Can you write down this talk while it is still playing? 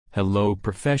Hello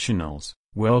professionals,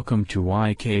 welcome to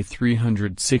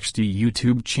YK360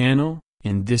 YouTube channel.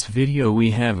 In this video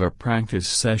we have a practice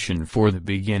session for the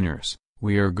beginners.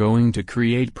 We are going to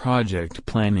create project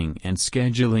planning and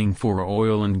scheduling for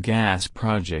oil and gas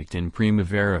project in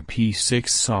Primavera P6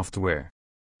 software.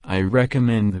 I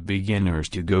recommend the beginners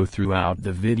to go throughout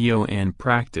the video and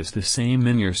practice the same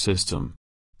in your system.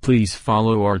 Please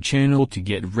follow our channel to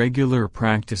get regular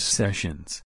practice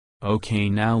sessions. Okay,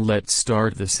 now let's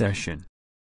start the session.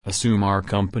 Assume our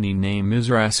company name is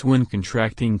Raswin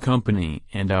Contracting Company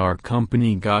and our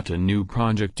company got a new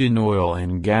project in oil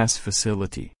and gas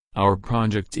facility. Our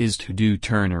project is to do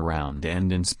turnaround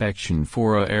and inspection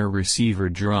for a air receiver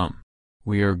drum.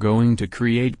 We are going to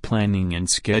create planning and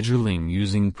scheduling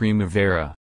using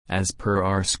Primavera. As per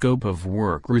our scope of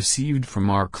work received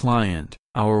from our client,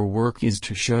 our work is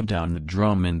to shut down the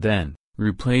drum and then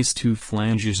replace two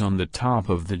flanges on the top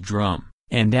of the drum,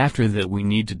 and after that we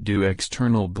need to do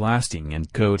external blasting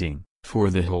and coating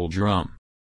for the whole drum.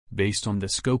 Based on the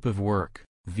scope of work,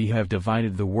 we have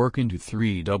divided the work into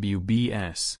 3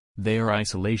 WBS. They are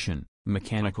isolation,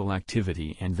 mechanical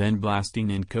activity and then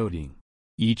blasting and coating.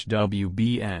 Each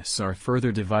WBS are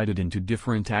further divided into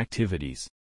different activities.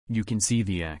 You can see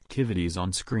the activities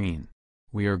on screen.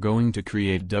 We are going to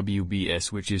create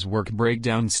WBS, which is work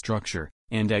breakdown structure,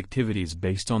 and activities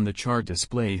based on the chart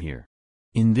display here.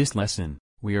 In this lesson,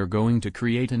 we are going to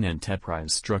create an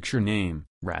enterprise structure name,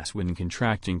 Raswin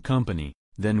Contracting Company,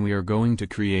 then we are going to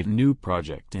create new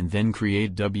project and then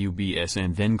create WBS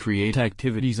and then create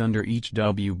activities under each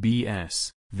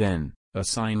WBS, then,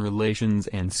 assign relations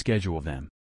and schedule them.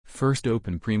 First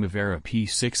open Primavera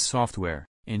P6 software,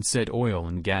 and set oil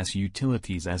and gas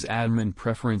utilities as admin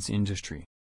preference industry.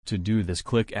 To do this,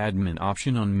 click admin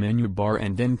option on menu bar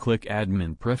and then click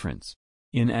admin preference.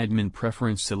 In admin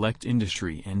preference select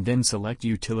industry and then select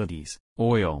utilities,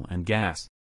 oil and gas.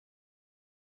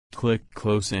 Click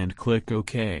close and click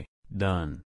OK,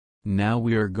 done. Now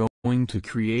we are going to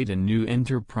create a new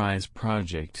enterprise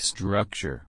project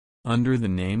structure, under the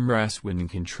name Raswin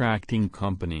Contracting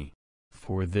Company.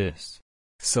 For this,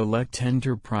 select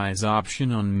Enterprise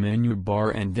option on menu bar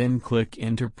and then click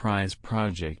Enterprise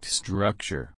Project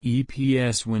Structure.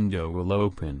 EPS window will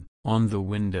open. On the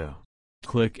window,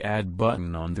 click Add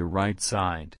button on the right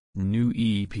side. New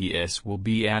EPS will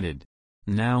be added.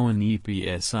 Now in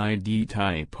EPS ID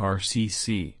type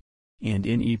RCC. And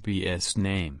in EPS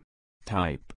name,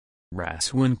 type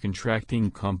Raswin Contracting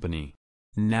Company.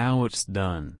 Now it's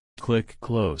done. Click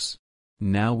Close.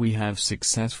 Now we have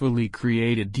successfully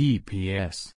created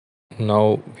EPS.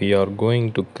 Now we are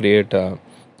going to create a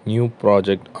new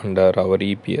project under our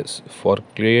EPS. For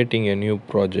creating a new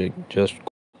project, just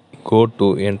go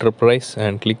to Enterprise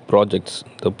and click Projects.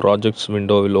 The Projects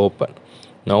window will open.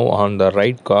 Now on the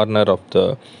right corner of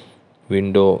the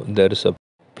window there is a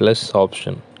plus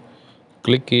option.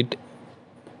 Click it.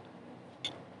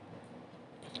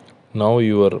 Now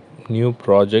your new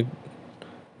project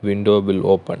window will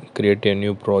open. Create a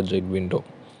new project window.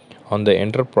 On the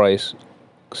Enterprise,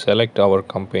 select our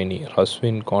company,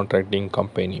 Raswin Contracting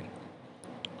Company.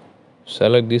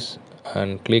 Select this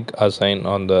and click Assign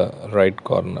on the right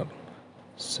corner.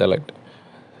 Select.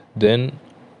 Then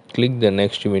click the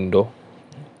next window.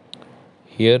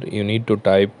 Here you need to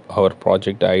type our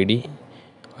project ID.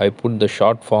 I put the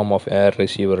short form of air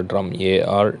receiver drum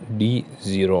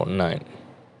ARD09.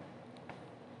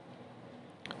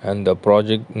 And the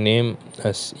project name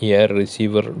as air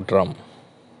receiver drum.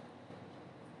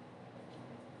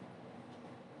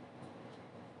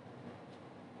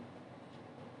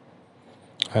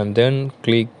 And then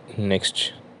click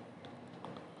Next.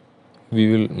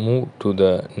 We will move to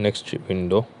the next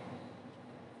window.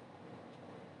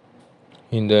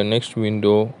 In the next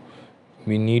window,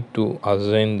 we need to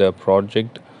assign the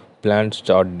project planned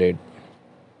start date.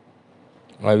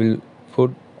 I will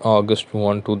put August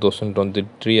 1,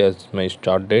 2023 as my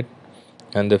start date,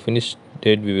 and the finish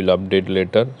date we will update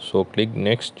later. So click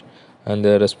Next and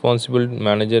the responsible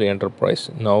manager enterprise.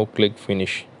 Now click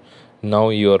Finish. Now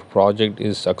your project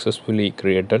is successfully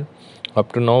created.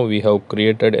 Up to now we have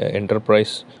created an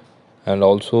enterprise and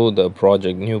also the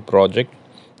new project.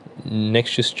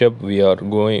 Next step, we are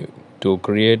going to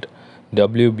create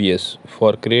WBS.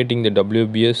 For creating the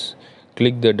WBS,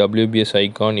 click the WBS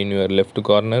icon in your left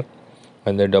corner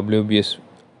and the WBS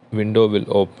window will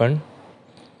open.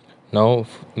 Now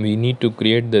we need to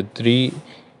create the 3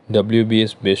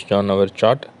 WBS based on our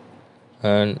chart,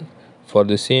 and for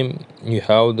the same you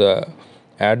have the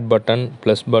add button,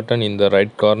 plus button in the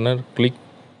right corner. Click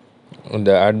on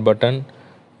the add button.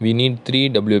 We need 3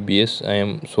 WBS. I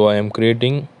am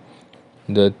creating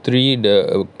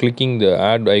clicking the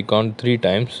add icon 3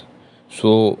 times.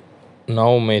 So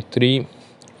now my 3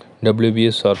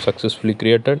 WBS are successfully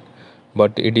created,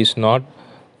 but it is not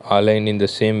aligned in the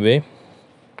same way.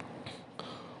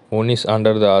 One is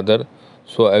under the other,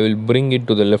 so I will bring it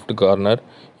to the left corner.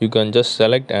 You can just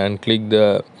select and click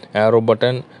the arrow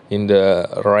button in the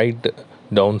right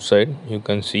down side. You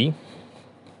can see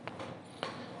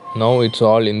now it's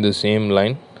all in the same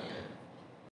line.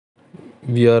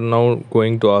 We are now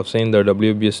going to assign the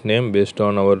WBS name based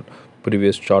on our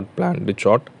previous chart plan. The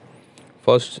chart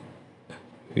first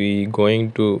we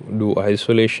going to do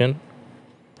isolation.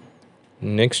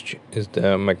 Next is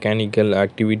the mechanical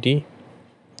activity,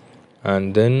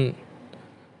 and then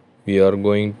we are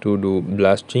going to do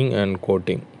blasting and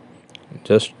coating.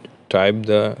 Just type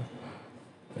the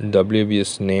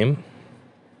WBS name.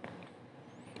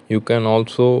 You can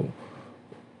also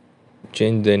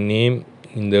change the name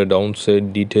in the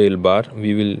downside detail bar.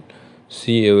 We will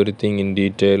see everything in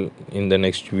detail in the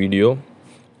next video.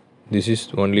 This is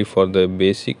only for the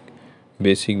basic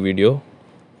video.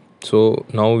 So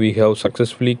now we have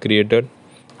successfully created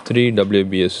 3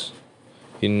 WBS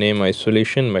in name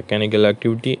isolation, mechanical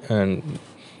activity, and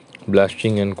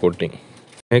blasting and coating.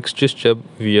 Next step,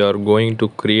 we are going to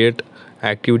create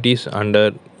activities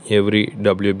under every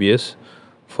WBS.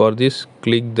 For this,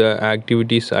 click the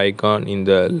activities icon in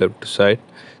the left side.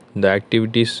 The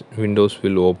activities windows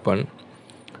will open.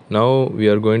 Now we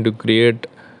are going to create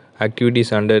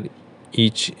activities under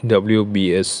each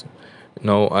WBS.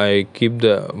 Now I keep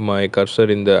my cursor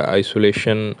in the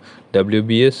isolation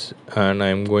WBS, and I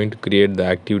am going to create the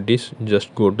activities.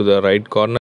 Just go to the right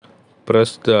corner,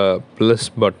 press the plus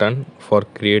button for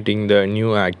creating the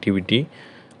new activity.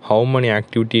 How many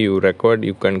activity you record,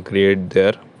 you can create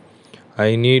there.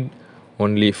 I need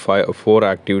only 4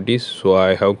 activities, so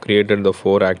I have created the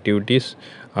 4 activities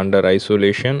under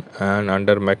isolation, and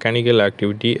under mechanical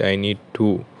activity I need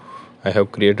 2. I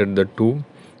have created the 2,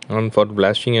 and for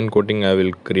blasting and coating I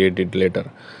will create it later.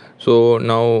 So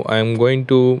now I am going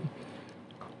to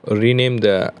rename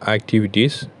the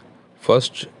activities.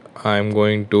 First I am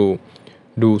going to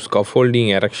do scaffolding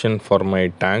erection for my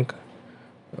tank.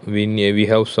 We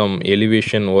have some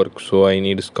elevation work, so I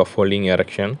need scaffolding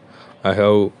erection. I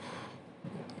have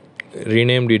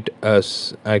renamed it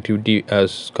as activity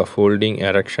as scaffolding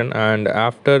erection, and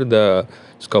after the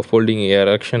scaffolding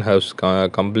erection has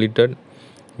completed,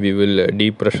 we will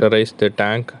depressurize the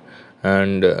tank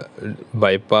and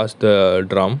bypass the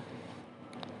drum.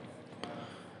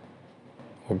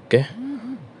 Okay,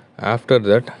 after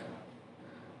that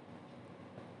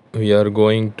we are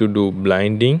going to do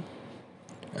blinding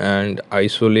and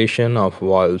isolation of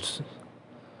walls.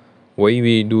 Why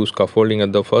we do scaffolding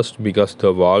at the first? Because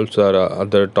the walls are at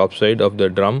the top side of the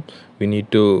drum. We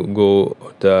need to go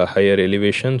the higher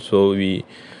elevation, so we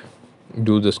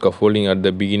do the scaffolding at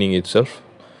the beginning itself.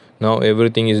 Now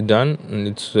everything is done.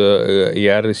 It's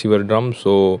air receiver drum,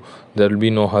 so there will be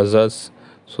no hazards,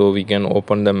 so we can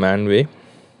open the manway.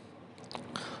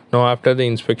 Now after the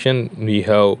inspection, we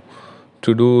have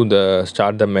to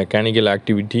start the mechanical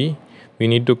activity. We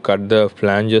need to cut the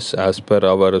flanges as per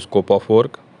our scope of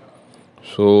work.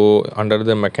 So under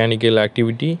the mechanical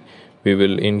activity, we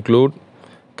will include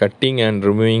cutting and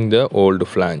removing the old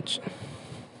flange.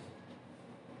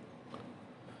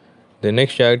 The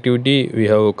next activity, we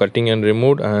have cutting and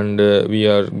removed, and we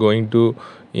are going to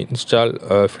install,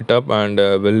 fit up and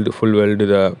full weld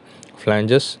the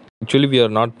flanges. Actually we are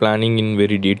not planning in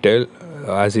very detail,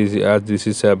 as this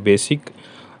is a basic.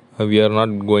 We are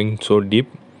not going so deep,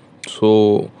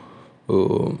 so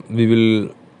we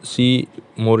will see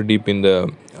more deep in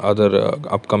the other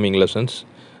upcoming lessons.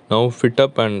 Now fit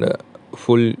up and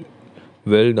full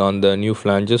weld on the new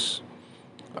flanges,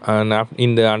 and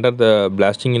under the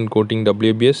blasting and coating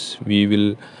WBS we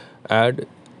will add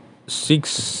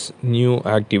 6 new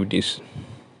activities.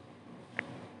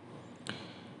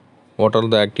 What are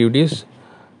the activities?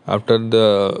 After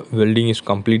the welding is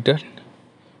completed,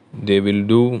 they will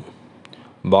do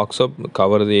box up,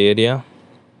 cover the area,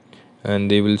 and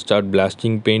they will start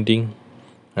blasting painting,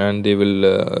 and they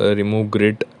will remove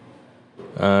grit,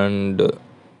 and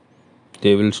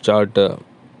they will start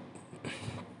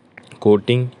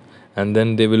coating, and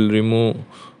then they will remove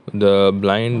the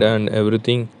blind and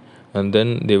everything, and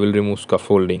then they will remove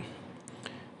scaffolding.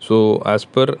 So as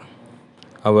per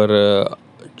our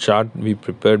chart we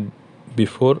prepared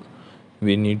before,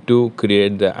 we need to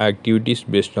create the activities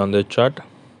based on the chart.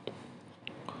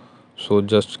 So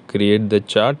just create the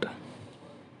chart.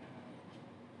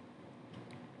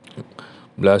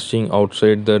 Blasting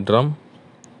outside the drum,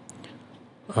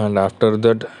 and after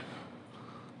that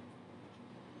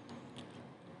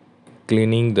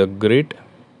cleaning the grid.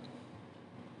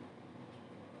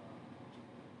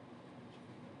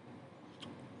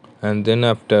 And then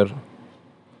after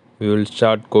we will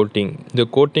start coating. The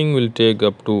coating will take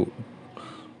up to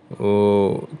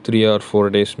 3 or 4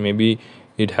 days. Maybe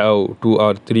it have 2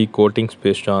 or 3 coatings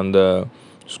based on the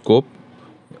scope,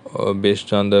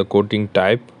 based on the coating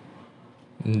type,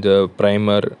 the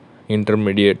primer,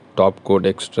 intermediate, top coat,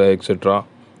 extra, etc.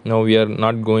 Now we are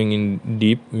not going in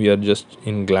deep, we are just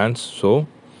in glance. So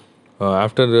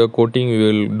after the coating we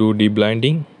will do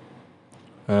deblinding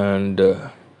and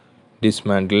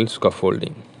dismantle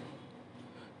scaffolding.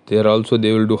 There also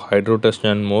they will do hydro test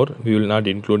and more. We will not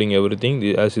including everything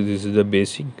as this is the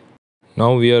basic.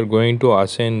 Now we are going to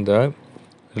assign the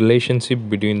relationship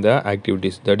between the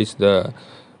activities, that is the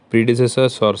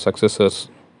predecessors or successors,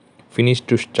 finish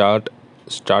to start,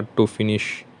 start to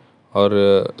finish, or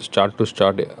start to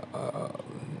start.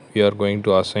 We are going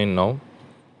to assign now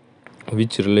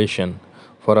which relation.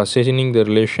 For assigning the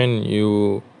relation,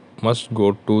 you must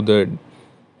go to the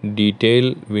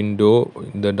detail window,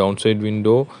 the downside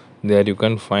window. There you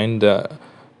can find the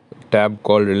tab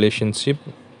called relationship.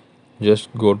 Just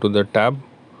go to the tab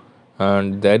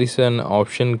and there is an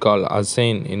option called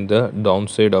assign in the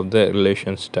downside of the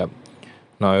relations tab.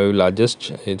 Now I will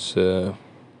adjust, it's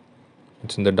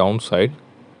in the downside.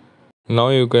 Now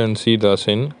you can see the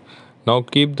assign. Now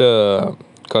keep the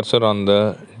cursor on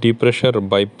the depressure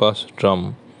bypass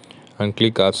drum and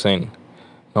click assign.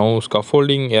 Now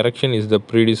scaffolding erection is the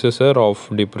predecessor of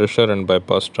depressor and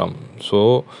bypass drum.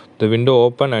 So the window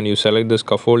open and you select the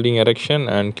scaffolding erection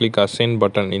and click assign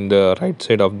button in the right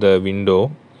side of the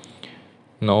window.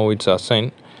 Now it's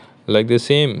assigned. Like the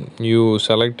same, you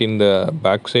select in the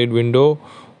backside window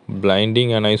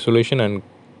blinding and isolation, and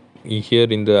here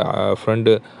in the front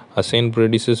assign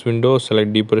predecessor window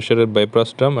select depressure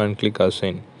bypass drum and click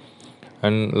assign.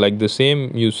 And like the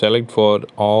same you select for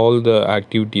all the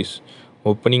activities.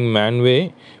 Opening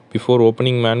manway, before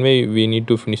opening manway we need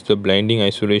to finish the blinding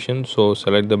isolation, so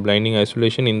select the blinding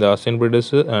isolation in the assign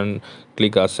predecessor and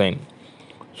click assign.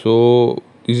 So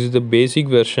this is the basic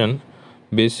version,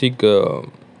 basic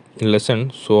lesson.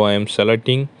 So I am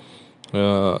selecting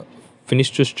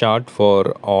finish to start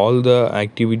for all the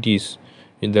activities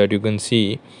that you can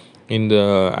see in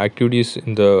the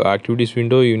activities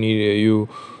window. You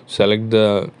select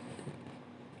the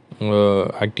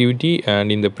activity,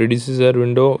 and in the predecessor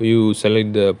window you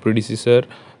select the predecessor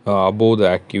above the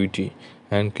activity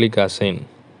and click assign.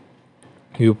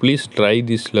 You please try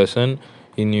this lesson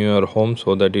in your home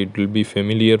so that it will be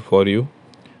familiar for you.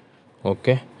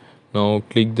 Okay, now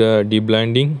click the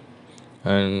deblinding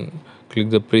and click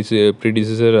the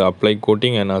predecessor apply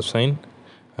coating and assign,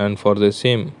 and for the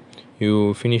same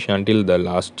you finish until the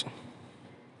last.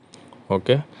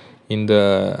 Okay, in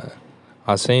the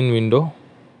assign window,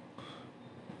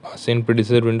 assign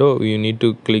predecessor window, you need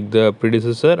to click the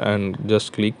predecessor and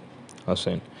just click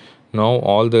assign. Now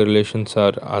all the relations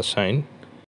are assigned.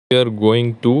 We are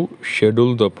going to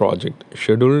schedule the project.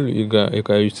 Schedule, you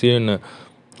can see an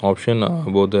option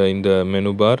about in the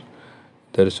menu bar.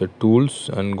 There is a tools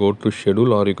and go to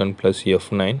schedule, or you can press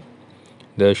F9.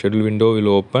 The schedule window will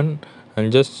open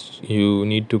and just you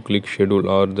need to click schedule,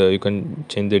 or you can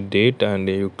change the date and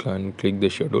you can click the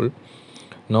schedule.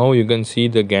 Now you can see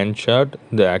the Gantt chart.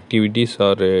 The activities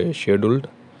are scheduled.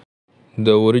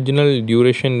 The original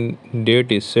duration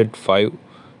date is set 5.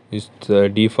 Is the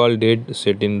default date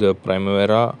set in the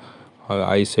Primavera.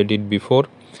 I set it before.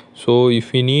 So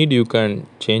if you need, you can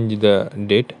change the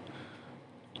date.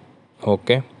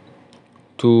 Okay.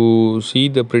 To see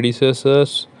the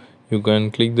predecessors, you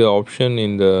can click the option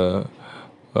in the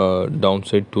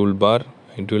downside toolbar.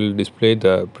 It will display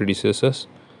the predecessors.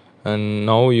 And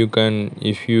now you can,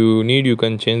 if you need, you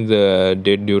can change the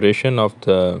date duration of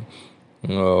the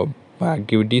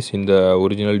activities in the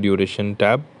original duration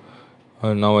tab.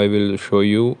 Now I will show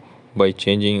you by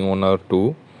changing 1 or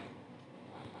 2.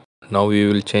 Now we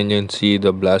will change and see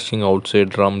the blasting outside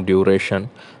drum duration.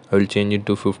 I will change it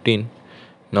to 15.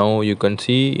 Now you can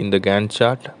see in the Gantt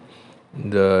chart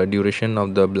the duration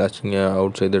of the blasting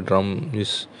outside the drum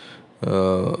is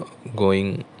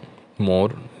going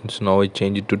more. It's now I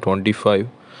change it to 25,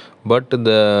 but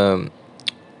the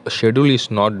schedule is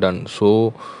not done,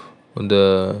 so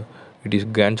the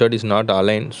Gantt chart is not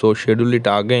aligned. So schedule it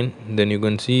again, then you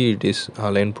can see it is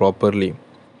aligned properly.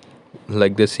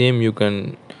 Like the same you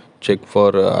can check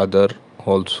for other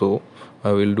also.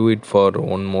 I will do it for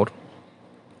one more.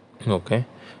 Okay,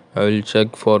 I will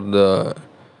check for the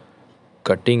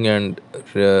cutting and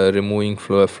removing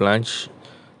flange,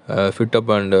 fit up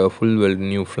and full weld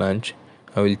new flange.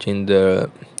 I will change the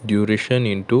duration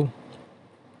into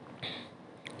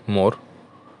more.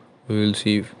 We will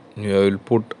see if I will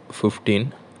put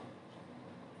 15,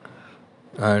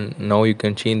 and now you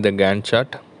can change the Gantt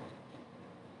chart.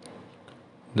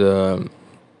 The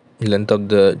length of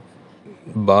the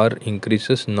bar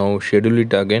increases. Now schedule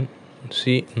it again.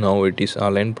 See, now it is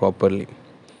aligned properly.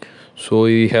 So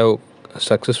we have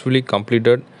successfully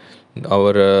completed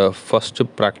our first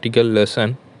practical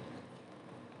lesson.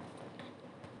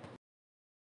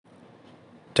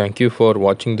 Thank you for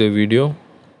watching the video.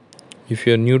 If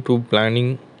you are new to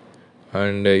planning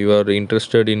and you are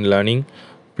interested in learning,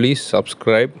 please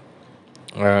subscribe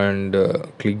and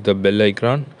click the bell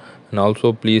icon, and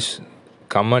also please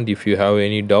comment if you have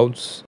any doubts.